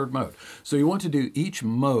 That's the third mode. So you want to do each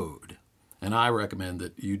mode, and I recommend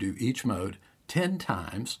that you do each mode 10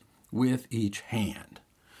 times with each hand.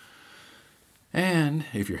 And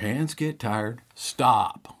if your hands get tired,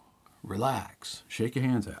 stop, relax, shake your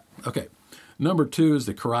hands out. Okay, number 2 is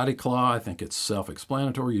the karate claw. I think it's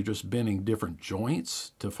self-explanatory. You're just bending different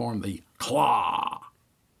joints to form the claw.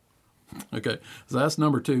 Okay, so that's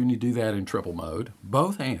number 2, and you do that in triple mode,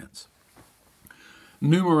 both hands.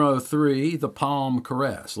 Numero 3, the palm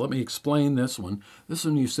caress. Let me explain this one. This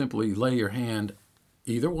one, you simply lay your hand,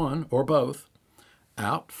 either one or both,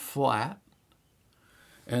 out flat,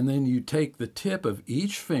 and then you take the tip of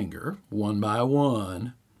each finger, one by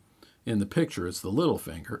one. In the picture, it's the little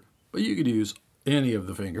finger, but you could use any of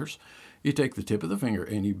the fingers. You take the tip of the finger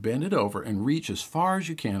and you bend it over and reach as far as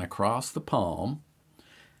you can across the palm,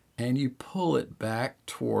 and you pull it back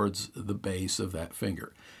towards the base of that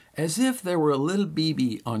finger, as if there were a little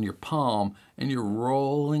BB on your palm and you're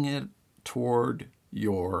rolling it toward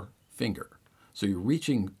your finger. So you're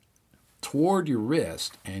reaching toward your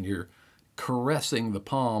wrist and you're caressing the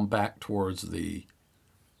palm back towards the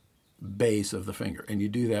base of the finger. And you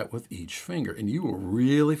do that with each finger. And you will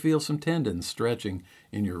really feel some tendons stretching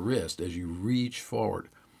in your wrist as you reach forward.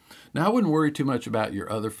 Now, I wouldn't worry too much about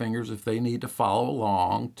your other fingers. If they need to follow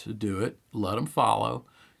along to do it, let them follow.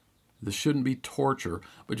 This shouldn't be torture,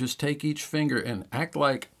 but just take each finger and act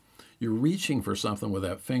like you're reaching for something with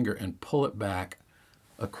that finger and pull it back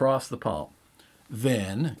across the palm.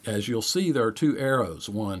 Then, as you'll see, there are 2 arrows,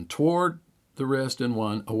 one toward the wrist and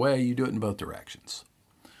one away. You do it in both directions.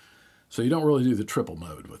 So you don't really do the triple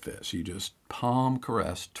mode with this. You just palm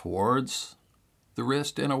caress towards the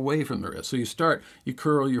wrist and away from the wrist. So you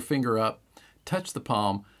curl your finger up, touch the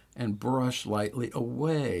palm, and brush lightly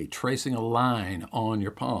away, tracing a line on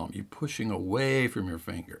your palm. You're pushing away from your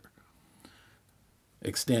finger,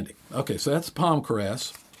 extending. Okay, so that's palm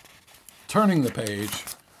caress. Turning the page.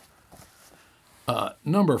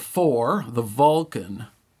 Number 4, the Vulcan.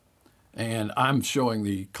 And I'm showing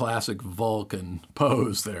the classic Vulcan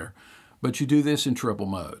pose there. But you do this in triple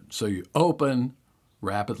mode. So you open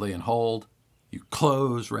rapidly and hold. You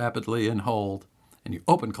close rapidly and hold. And you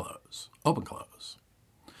open, close, open, close.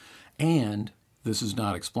 And this is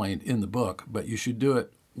not explained in the book, but you should do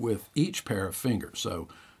it with each pair of fingers. So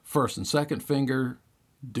first and second finger,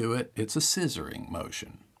 do it. It's a scissoring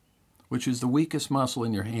motion, which is the weakest muscle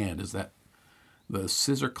in your hand. Is that the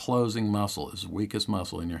scissor closing muscle is the weakest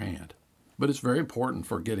muscle in your hand. But it's very important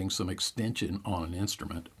for getting some extension on an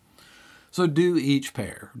instrument. So do each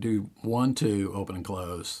pair. Do 1, 2, open and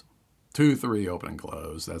close. 2, 3, open and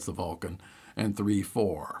close. That's the Vulcan. And 3,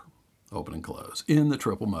 4, open and close in the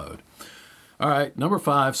triple mode. All right, number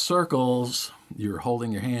 5, circles. You're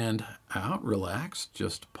holding your hand out, relaxed,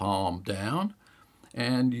 just palm down.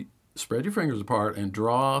 And you spread your fingers apart and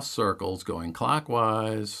draw circles going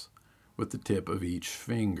clockwise with the tip of each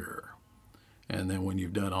finger. And then when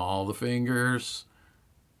you've done all the fingers,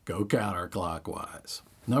 go counterclockwise.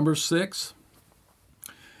 Number 6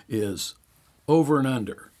 is over and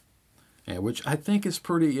under, and which I think is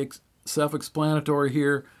pretty self-explanatory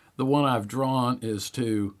here. The one I've drawn is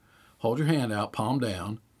to hold your hand out, palm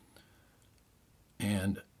down,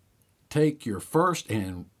 and take your first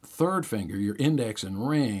and third finger, your index and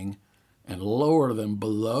ring, and lower them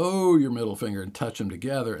below your middle finger and touch them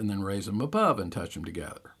together, and then raise them above and touch them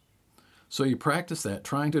together. So you practice that,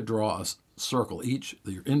 trying to draw a circle.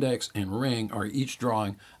 Your index and ring are each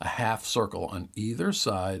drawing a half circle on either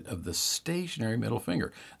side of the stationary middle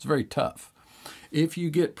finger. It's very tough. If you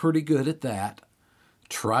get pretty good at that,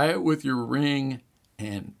 try it with your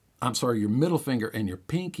your middle finger and your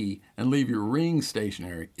pinky, and leave your ring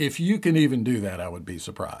stationary. If you can even do that, I would be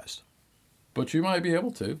surprised. But you might be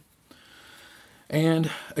able to. And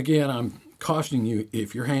again, I'm cautioning you,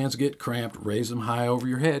 if your hands get cramped, raise them high over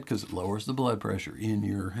your head because it lowers the blood pressure in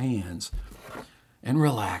your hands. And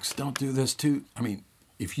relax. Don't do this too.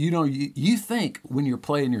 If you think when you're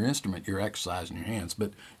playing your instrument, you're exercising your hands,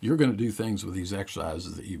 but you're going to do things with these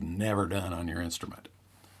exercises that you've never done on your instrument.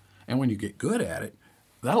 And when you get good at it,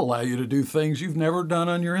 that'll allow you to do things you've never done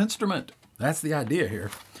on your instrument. That's the idea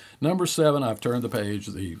here. Number 7, I've turned the page,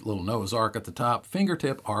 the little Noah's Ark at the top,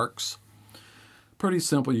 fingertip arcs. Pretty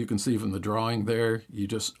simple, you can see from the drawing there. You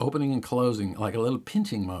just opening and closing like a little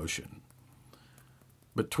pinching motion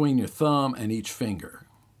between your thumb and each finger.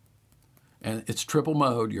 And it's triple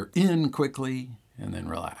mode. You're in quickly and then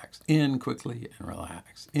relax. In quickly and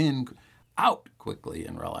relax. Out quickly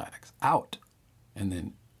and relax. Out and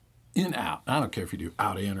then in, out. I don't care if you do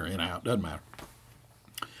out, in, or in, out. Doesn't matter.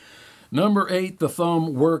 Number 8, the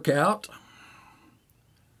thumb workout.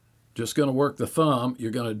 Just going to work the thumb.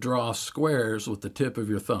 You're going to draw squares with the tip of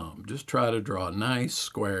your thumb. Just try to draw nice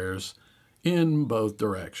squares in both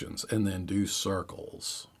directions, and then do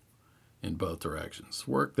circles in both directions.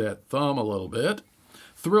 Work that thumb a little bit.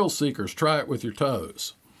 Thrill seekers, try it with your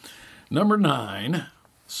toes. Number 9,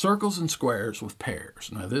 circles and squares with pairs.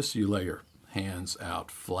 Now this, you lay your hands out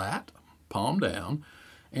flat, palm down,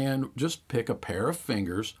 and just pick a pair of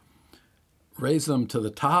fingers, raise them to the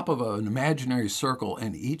top of an imaginary circle,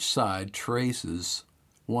 and each side traces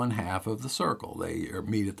one half of the circle. They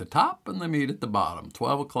meet at the top and they meet at the bottom.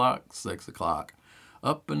 12 o'clock, 6 o'clock,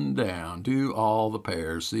 up and down. Do all the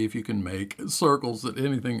pairs. See if you can make circles that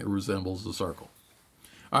anything that resembles a circle.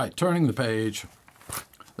 All right, turning the page.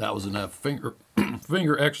 That was enough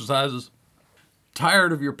finger exercises.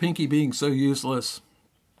 Tired of your pinky being so useless?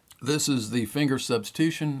 This is the finger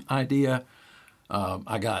substitution idea.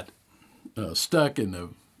 I got stuck in the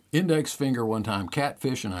index finger one time,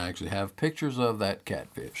 catfish, and I actually have pictures of that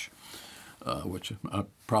catfish, which I'm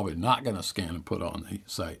probably not going to scan and put on the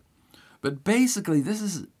site. But basically, this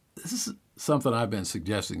is something I've been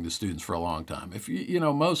suggesting to students for a long time. If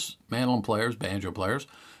most mandolin players, banjo players,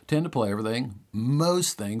 tend to play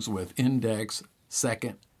most things with index,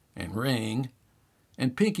 second, and ring,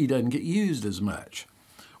 and pinky doesn't get used as much.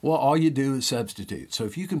 Well, all you do is substitute. So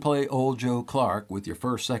if you can play Old Joe Clark with your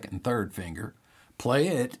first, second, and third finger, play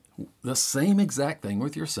it the same exact thing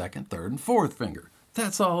with your second, third, and fourth finger.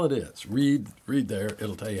 That's all it is. Read there.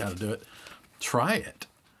 It'll tell you how to do it. Try it.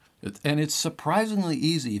 And it's surprisingly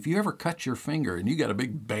easy. If you ever cut your finger and you got a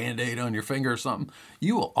big Band-Aid on your finger or something,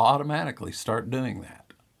 you will automatically start doing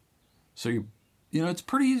that. So it's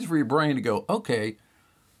pretty easy for your brain to go, okay,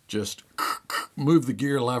 just move the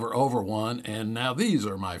gear lever over one, and now these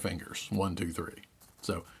are my fingers, 1, 2, 3.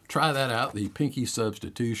 So try that out, the pinky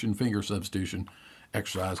substitution, finger substitution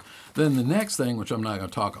exercise. Then the next thing, which I'm not going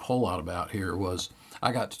to talk a whole lot about here, was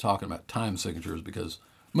I got to talking about time signatures, because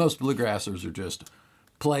most bluegrassers are just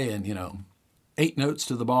playing, 8 notes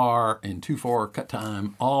to the bar in 2/4 cut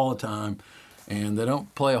time all the time, and they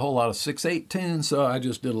don't play a whole lot of 6/8 tunes. So I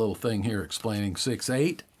just did a little thing here explaining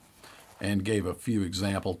 6/8 and gave a few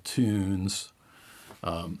example tunes.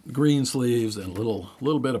 Greensleeves and a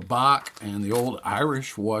little bit of Bach and the old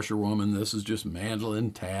Irish washerwoman. This is just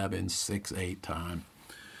mandolin tab in 6/8 time.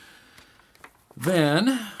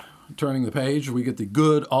 Then, turning the page, we get the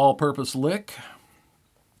good all-purpose lick.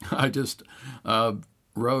 I just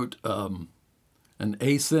wrote an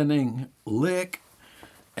ascending lick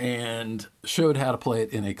and showed how to play it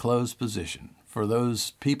in a closed position. For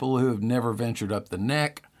those people who have never ventured up the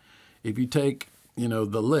neck, if you take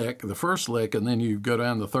the lick, the first lick, and then you go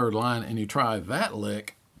down the third line and you try that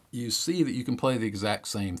lick, you see that you can play the exact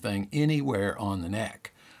same thing anywhere on the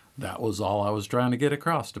neck. That was all I was trying to get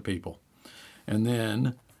across to people. And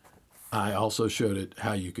then I also showed it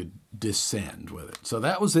how you could descend with it. So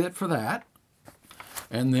that was it for that.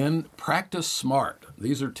 And then practice smart.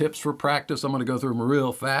 These are tips for practice. I'm going to go through them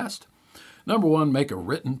real fast. Number 1, make a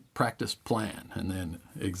written practice plan, and then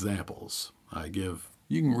examples.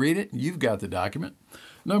 You can read it. You've got the document.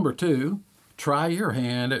 Number 2, try your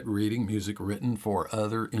hand at reading music written for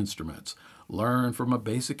other instruments. Learn from a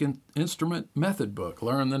basic instrument method book.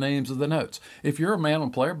 Learn the names of the notes. If you're a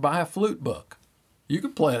mandolin player, buy a flute book. You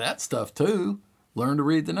can play that stuff too. Learn to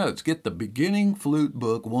read the notes. Get the beginning flute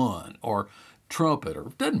book 1 or trumpet,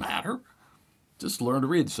 or doesn't matter. Just learn to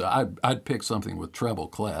read. So I'd pick something with treble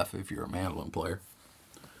clef if you're a mandolin player,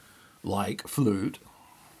 like flute.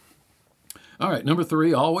 All right, number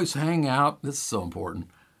 3, always hang out. This is so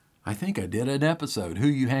important. I think I did an episode, Who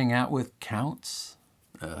You Hang Out With Counts.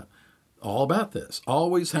 All about this.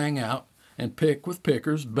 Always hang out and pick with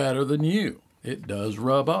pickers better than you. It does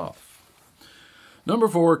rub off. Number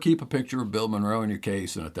 4, keep a picture of Bill Monroe in your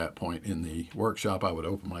case. And at that point in the workshop, I would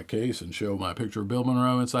open my case and show my picture of Bill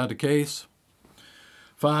Monroe inside the case.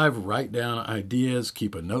 5, write down ideas,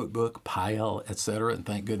 keep a notebook, pile, etc. And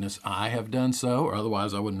thank goodness I have done so, or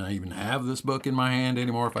otherwise I wouldn't even have this book in my hand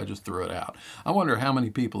anymore if I just threw it out. I wonder how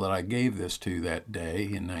many people that I gave this to that day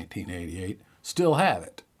in 1988 still have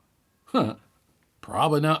it.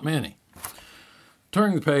 Probably not many.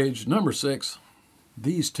 Turning the page, number 6.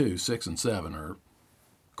 These two, 6 and 7, are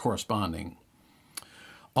corresponding.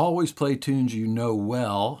 Always play tunes you know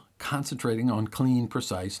well, concentrating on clean,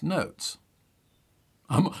 precise notes.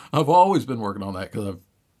 I've always been working on that because I've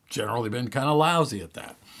generally been kind of lousy at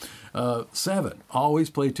that. 7, always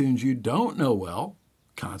play tunes you don't know well,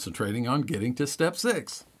 concentrating on getting to step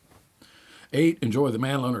 6. 8, enjoy the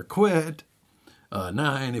mandolin or quit.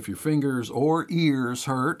 9, if your fingers or ears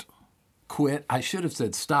hurt, quit. I should have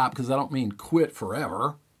said stop because I don't mean quit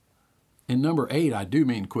forever. In number 8, I do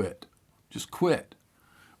mean quit. Just quit.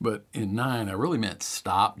 But in 9, I really meant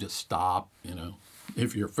stop. Just stop,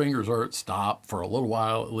 If your fingers hurt, stop for a little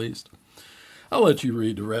while at least. I'll let you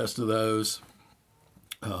read the rest of those.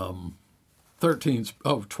 12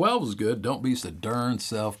 is good. Don't be so darn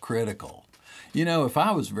self-critical. If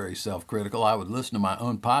I was very self-critical, I would listen to my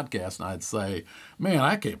own podcast and I'd say, man,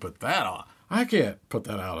 I can't put that on. I can't put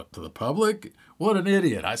that out to the public. What an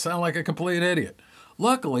idiot. I sound like a complete idiot.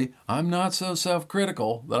 Luckily, I'm not so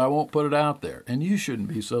self-critical that I won't put it out there. And you shouldn't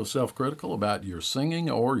be so self-critical about your singing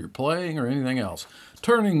or your playing or anything else.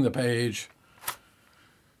 Turning the page.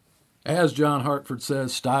 As John Hartford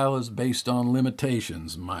says, style is based on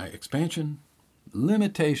limitations. My expansion,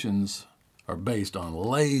 limitations are based on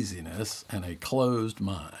laziness and a closed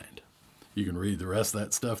mind. You can read the rest of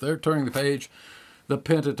that stuff there. Turning the page. The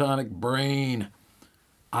pentatonic brain.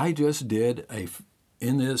 I just did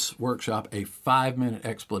in this workshop a 5-minute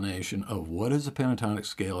explanation of what is a pentatonic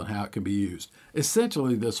scale and how it can be used.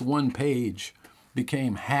 Essentially, this one page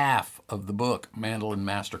became half of the book, Mandolin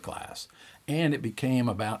Masterclass, and it became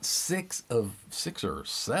about 6 or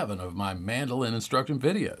 7 of my mandolin instruction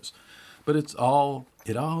videos. But it all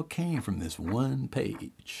came from this one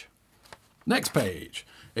page. Next page,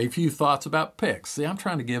 a few thoughts about picks. See, I'm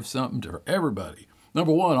trying to give something to everybody.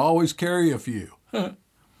 Number 1, always carry a few.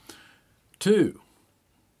 2,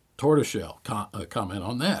 tortoiseshell, comment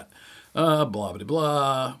on that. Blah, blah,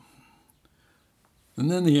 blah. And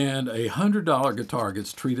then the end, a $100 guitar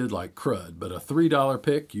gets treated like crud, but a $3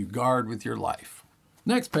 pick you guard with your life.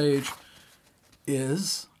 Next page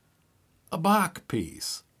is a Bach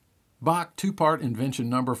piece. Bach two-part invention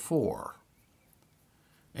number 4.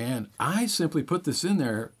 And I simply put this in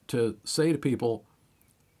there to say to people,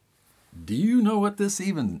 do you know what this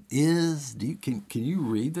even is? Can you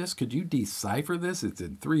read this? Could you decipher this? It's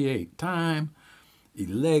in 3/8 time,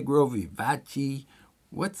 allegro vivace.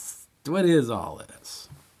 What is all this?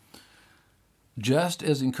 Just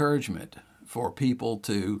as encouragement for people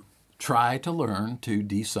to try to learn to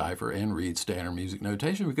decipher and read standard music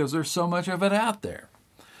notation, because there's so much of it out there.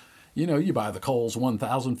 You know, you buy the Coles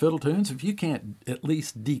 1000 fiddle tunes. If you can't at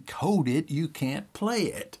least decode it, you can't play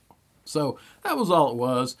it. So that was all it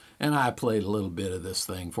was, and I played a little bit of this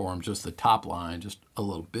thing for them, just the top line, just a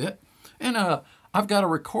little bit. And I've got a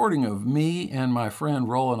recording of me and my friend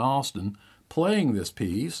Roland Austin playing this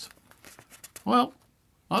piece. Well,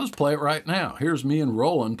 I'll just play it right now. Here's me and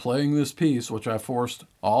Roland playing this piece, which I forced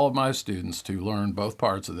all of my students to learn both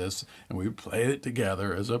parts of this, and we played it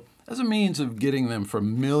together as a means of getting them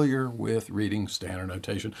familiar with reading standard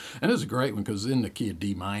notation. And it's a great one because it's in the key of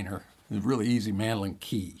D minor. It's a really easy mandolin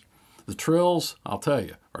key. The trills, I'll tell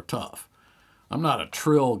you, are tough. I'm not a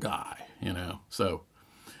trill guy, so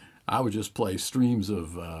I would just play streams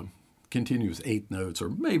of continuous eighth notes, or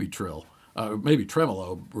maybe maybe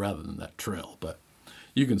tremolo rather than that trill. But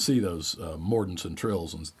you can see those Mortensen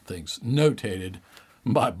trills and things notated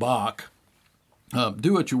by Bach.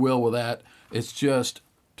 Do what you will with that. It's just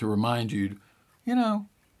to remind you, learn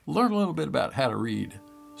a little bit about how to read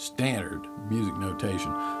standard music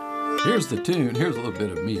notation. Here's the tune. Here's a little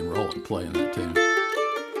bit of me and Roland playing that tune.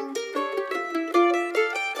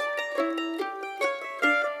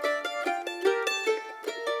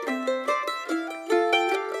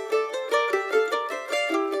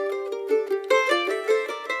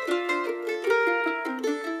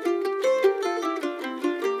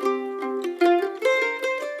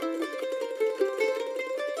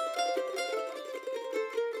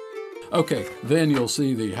 Okay, then you'll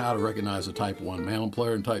see the how to recognize a type 1 mandolin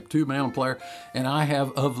player and type 2 mandolin player. And I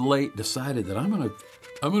have of late decided that I'm going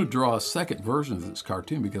to draw a second version of this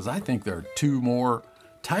cartoon, because I think there are 2 more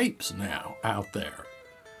types now out there.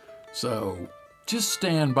 So just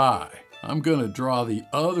stand by. I'm going to draw the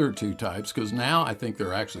other 2 types, because now I think there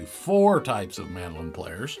are actually 4 types of mandolin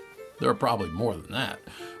players. There are probably more than that.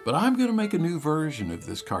 But I'm going to make a new version of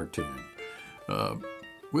this cartoon,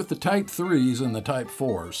 with the type 3s and the type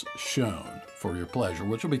 4s shown for your pleasure,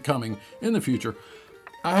 which will be coming in the future.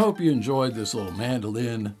 I hope you enjoyed this little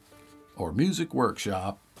mandolin or music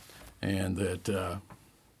workshop, and that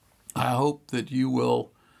I hope that you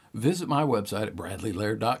will visit my website at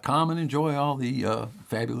bradleylaird.com and enjoy all the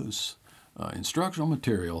fabulous instructional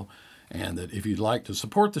material, and that if you'd like to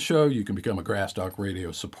support the show, you can become a Grass Talk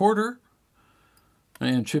Radio supporter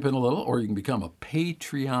and chip in a little, or you can become a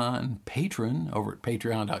Patreon patron over at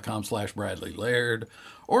patreon.com/BradleyLaird,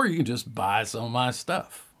 or you can just buy some of my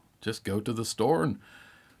stuff. Just go to the store and,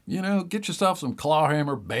 get yourself some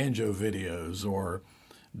clawhammer banjo videos, or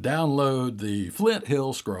download the Flint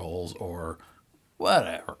Hill Scrolls, or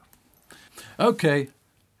whatever. Okay,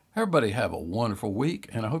 everybody have a wonderful week,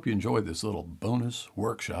 and I hope you enjoyed this little bonus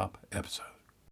workshop episode.